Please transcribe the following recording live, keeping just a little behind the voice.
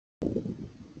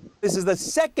This is the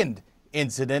second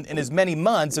incident in as many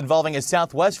months involving a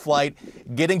Southwest flight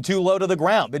getting too low to the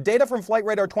ground. The data from Flight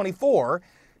Radar 24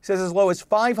 says as low as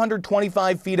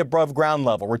 525 feet above ground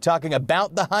level. We're talking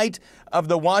about the height of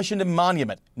the Washington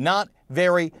Monument. Not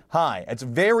very high. It's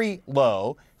very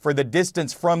low for the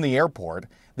distance from the airport.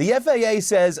 The FAA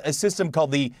says a system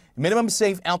called the Minimum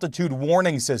Safe Altitude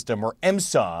Warning System, or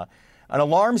MSAW, an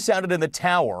alarm sounded in the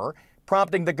tower,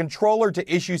 prompting the controller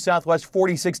to issue Southwest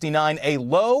 4069 a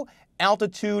low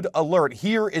altitude alert.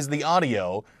 Here is the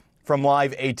audio from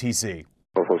live ATC.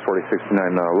 Southwest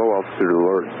 4069, low altitude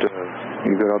alert.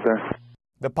 You good out there?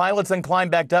 The pilots then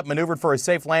climbed back up, maneuvered for a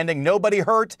safe landing. Nobody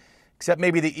hurt, except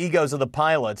maybe the egos of the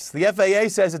pilots. The FAA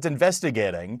says it's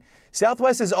investigating.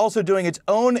 Southwest is also doing its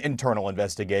own internal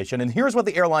investigation, and here's what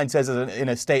the airline says in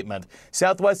a statement.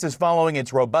 Southwest is following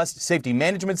its robust safety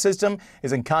management system,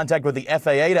 is in contact with the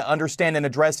FAA to understand and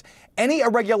address any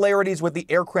irregularities with the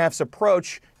aircraft's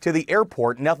approach to the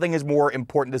airport. Nothing is more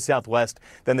important to Southwest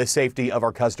than the safety of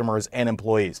our customers and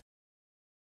employees.